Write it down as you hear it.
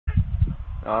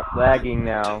Oh, lagging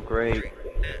now. Great.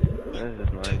 This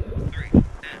is nice.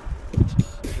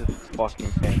 This is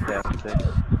fucking fantastic.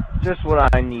 Just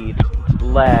what I need.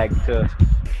 Lag to,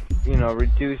 you know,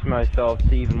 reduce myself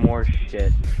to even more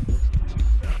shit.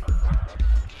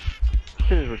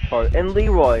 This is retarded. And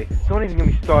Leroy, don't even get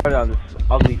me started on this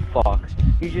ugly fuck.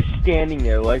 He's just standing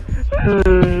there like I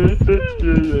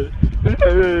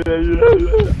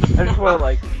just wanna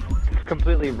like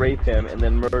completely rape him and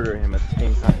then murder him at the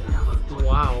same time.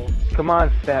 Wow. Come on,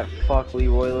 fat fuck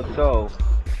Leroy, let's go.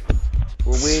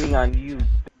 We're waiting on you,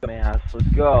 dumbass. Let's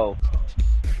go.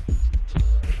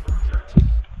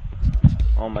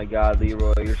 Oh my god,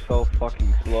 Leroy, you're so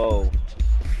fucking slow.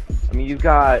 I mean, you've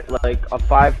got like a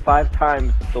five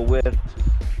times the width,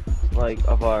 like,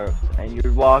 of ours, and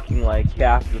you're walking like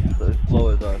half as slow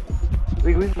as us.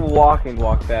 We can walk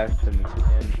faster and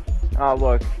oh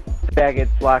look, Faggot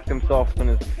locked himself in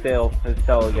his cell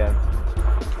again.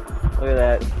 Look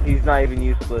at that, he's not even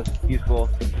useful.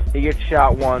 He gets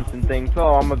shot once and thinks,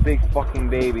 oh, I'm a big fucking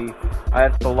baby. I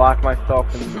have to lock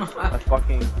myself in a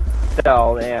fucking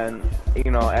cell and,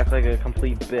 you know, act like a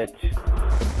complete bitch.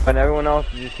 And everyone else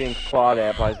is just getting clawed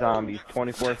at by zombies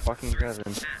 24 fucking 7.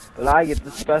 But I get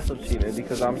the special treatment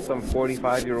because I'm some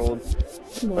 45-year-old,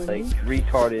 like,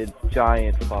 retarded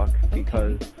giant fuck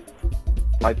because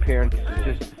my parents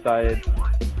just decided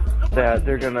that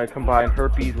they're gonna combine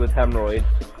herpes with hemorrhoids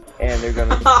and they're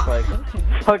gonna just, like,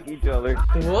 fuck each other.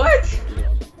 What?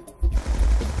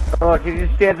 Oh, look, he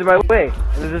just stands in my way.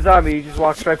 And there's a zombie, he just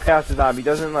walks right past the zombie. He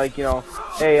doesn't, like, you know,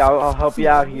 hey, I'll help you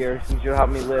out here since you'll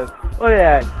help me live. Look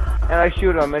at that. And I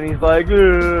shoot him, and he's like,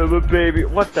 I'm a baby.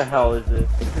 What the hell is this?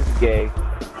 This is gay.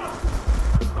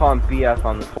 Call him BS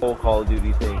on this whole Call of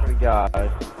Duty thing. Oh my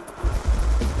god.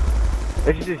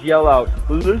 They should just yell out,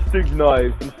 ballistic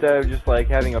knives, instead of just, like,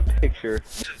 having a picture.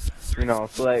 You know,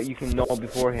 so that you can know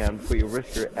beforehand before you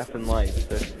risk your effing life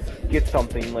to get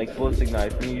something like ballistic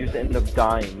knife, and you just end up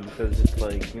dying because it's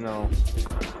like, you know,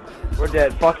 we're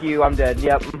dead. Fuck you, I'm dead.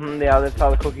 Yep, yeah, that's how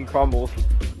the cookie crumbles.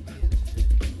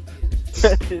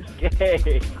 This is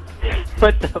gay.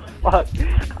 What the fuck?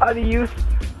 How do you?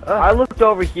 I looked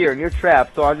over here and you're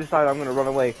trapped, so I decided I'm gonna run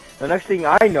away. The next thing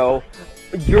I know,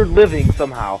 you're living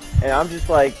somehow, and I'm just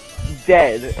like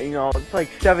dead. You know, it's like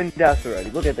 7 deaths already.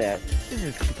 Look at that. This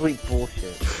is complete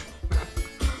bullshit.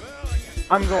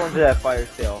 I'm going to that fire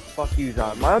sale. Fuck you,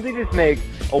 zombie. Why don't they just make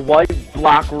a white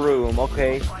block room,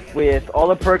 okay, with all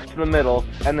the perks in the middle,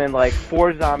 and then like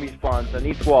 4 zombie spawns on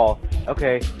each wall,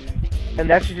 okay? And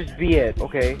that should just be it,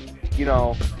 okay? You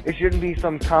know, it shouldn't be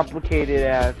some complicated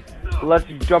ass, let's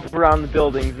jump around the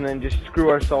buildings and then just screw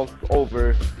ourselves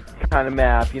over kind of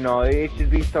map, you know? It should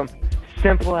be some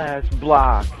simple ass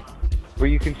block where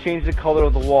you can change the color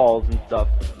of the walls and stuff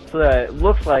so that it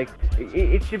looks like,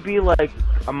 it should be like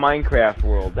a Minecraft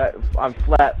world, that on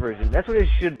flat version. That's what it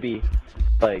should be.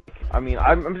 Like, I mean,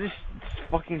 I'm just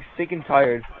fucking sick and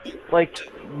tired. Like,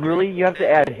 really? You have to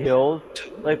add hills?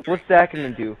 Like, what's that gonna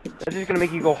do? That's just gonna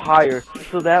make you go higher,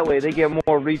 so that way they get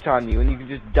more reach on you and you can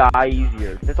just die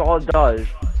easier. That's all it does.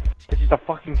 It's just a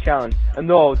fucking challenge. And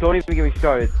no, don't even get me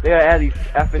started. They gotta add these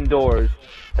effing doors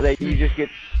that you just get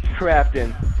trapped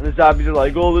in. And the zombies are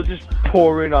like, oh, let's just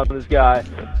pour in on this guy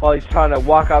while he's trying to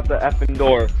walk out the effing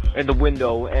door and the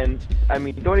window. And, I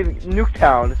mean, don't even,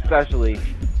 Nuketown especially,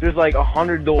 there's like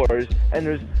 100 doors and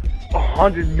there's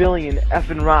 100 million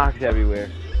effing rocks everywhere.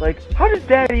 Like, how does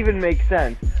that even make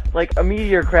sense? Like, a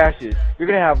meteor crashes, you're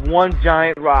gonna have one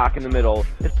giant rock in the middle.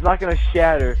 It's not gonna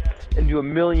shatter into a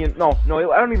million, no,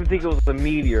 I don't even think it was a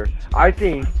meteor. I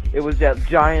think it was that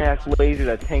giant ass laser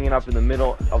that's hanging up in the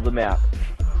middle of the map.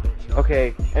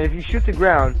 Okay, and if you shoot the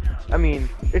ground, I mean,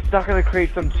 it's not gonna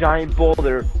create some giant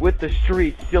boulder with the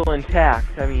street still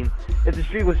intact. I mean, if the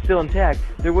street was still intact,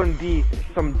 there wouldn't be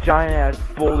some giant ass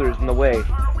boulders in the way.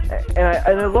 And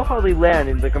I love how they land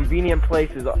in the convenient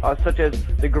places, such as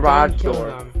the garage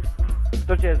door.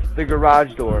 Such as the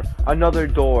garage door, another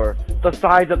door, the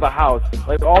sides of the house,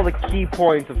 like all the key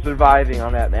points of surviving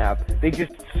on that map. They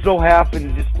just so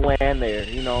happen to just land there,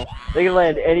 you know? They can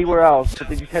land anywhere else, but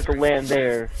they just have to land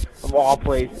there, of all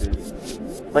places.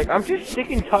 Like, I'm just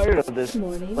sick and tired of this.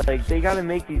 Like, they gotta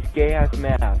make these gay-ass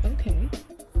maps. Okay.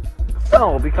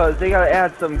 No, because they gotta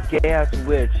add some gay-ass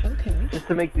witch, Okay. just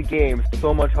to make the game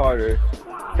so much harder.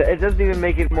 It doesn't even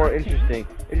make it more interesting.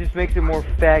 It just makes it more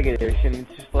faggotish, and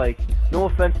it's just like, no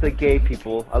offense to gay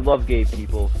people. I love gay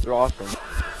people. They're awesome.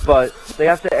 But they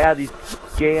have to add these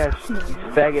gay-ass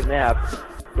faggot maps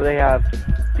where they have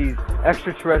these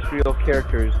extraterrestrial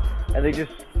characters, and they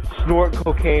just snort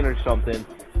cocaine or something.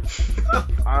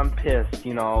 I'm pissed,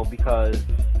 you know, because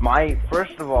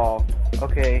first of all,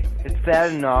 okay, it's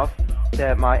bad enough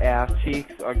that my ass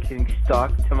cheeks are getting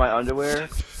stuck to my underwear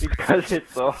because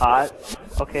it's so hot,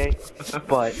 okay?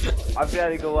 But I've got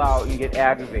to go out and get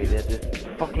aggravated at this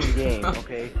fucking game,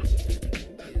 okay?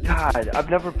 God, I've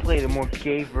never played a more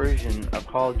gay version of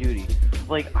Call of Duty.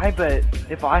 Like, I bet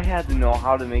if I had to know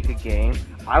how to make a game,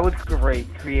 I would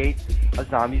create a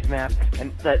zombies map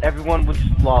and that everyone would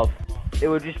just love. It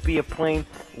would just be a plain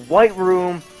white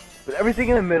room with everything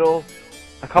in the middle,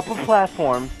 a couple of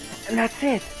platforms, and that's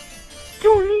it. You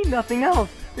don't need nothing else.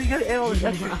 You gotta add all this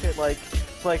extra shit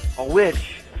like a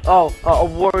witch, a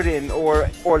warden, or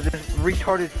this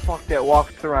retarded fuck that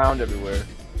walks around everywhere.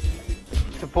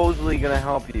 Supposedly gonna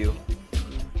help you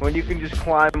when you can just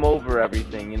climb over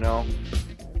everything, you know.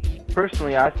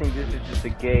 Personally, I think this is just a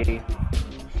gay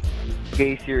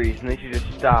series, and they should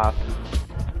just stop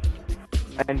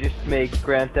and just make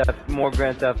more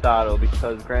Grand Theft Auto,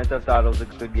 because Grand Theft Auto is a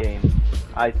good game.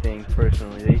 I think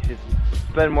personally, they should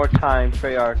spend more time.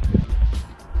 Treyarch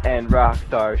and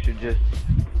Rockstar should just,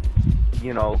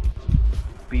 you know,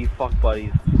 be fuck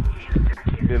buddies,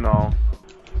 you know.